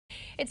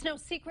It's no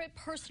secret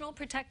personal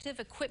protective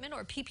equipment,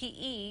 or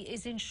PPE,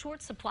 is in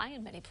short supply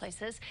in many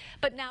places.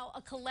 But now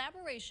a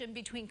collaboration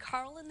between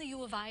Carl and the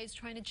U of I is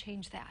trying to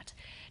change that.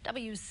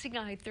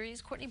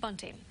 WCI3's Courtney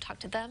Bunting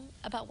talked to them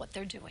about what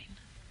they're doing.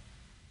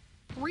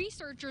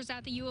 Researchers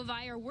at the U of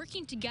I are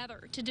working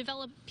together to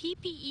develop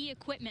PPE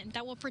equipment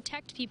that will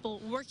protect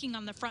people working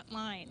on the front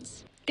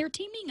lines. They're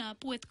teaming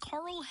up with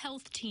Carl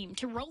Health Team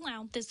to roll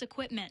out this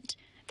equipment.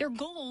 Their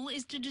goal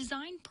is to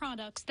design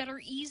products that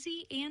are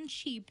easy and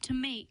cheap to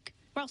make,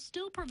 while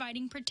still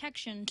providing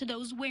protection to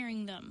those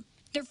wearing them.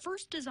 Their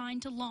first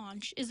design to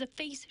launch is a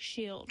face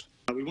shield.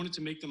 We wanted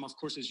to make them, of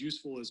course, as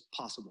useful as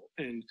possible,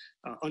 and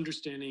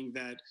understanding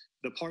that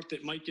the part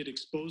that might get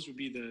exposed would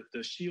be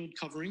the shield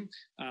covering,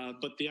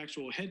 but the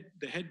actual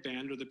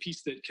headband, or the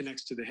piece that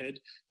connects to the head,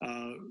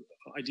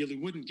 ideally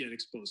wouldn't get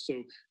exposed.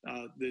 So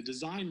the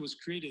design was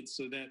created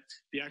so that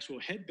the actual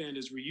headband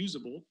is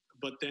reusable,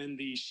 but then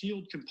the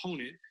shield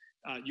component,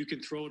 you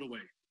can throw it away.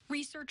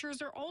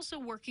 Researchers are also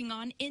working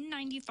on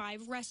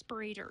N95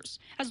 respirators,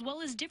 as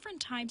well as different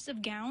types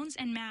of gowns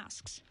and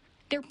masks.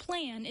 Their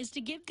plan is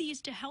to give these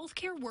to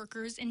healthcare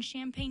workers in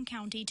Champaign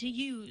County to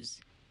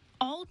use,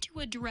 all to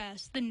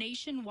address the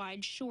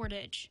nationwide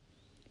shortage.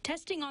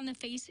 Testing on the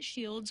face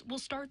shields will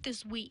start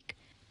this week.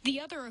 The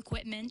other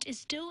equipment is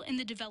still in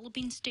the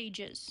developing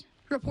stages.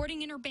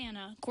 Reporting in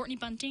Urbana, Courtney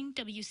Bunting,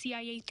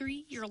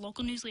 WCIA3, your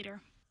local news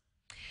leader.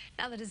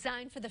 Now, the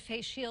design for the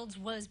face shields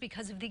was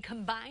because of the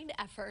combined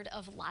effort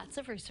of lots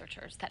of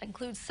researchers. That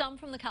includes some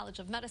from the College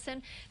of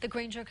Medicine, the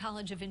Granger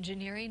College of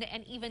Engineering,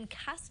 and even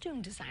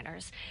costume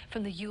designers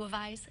from the U of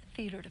I's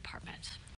theater department.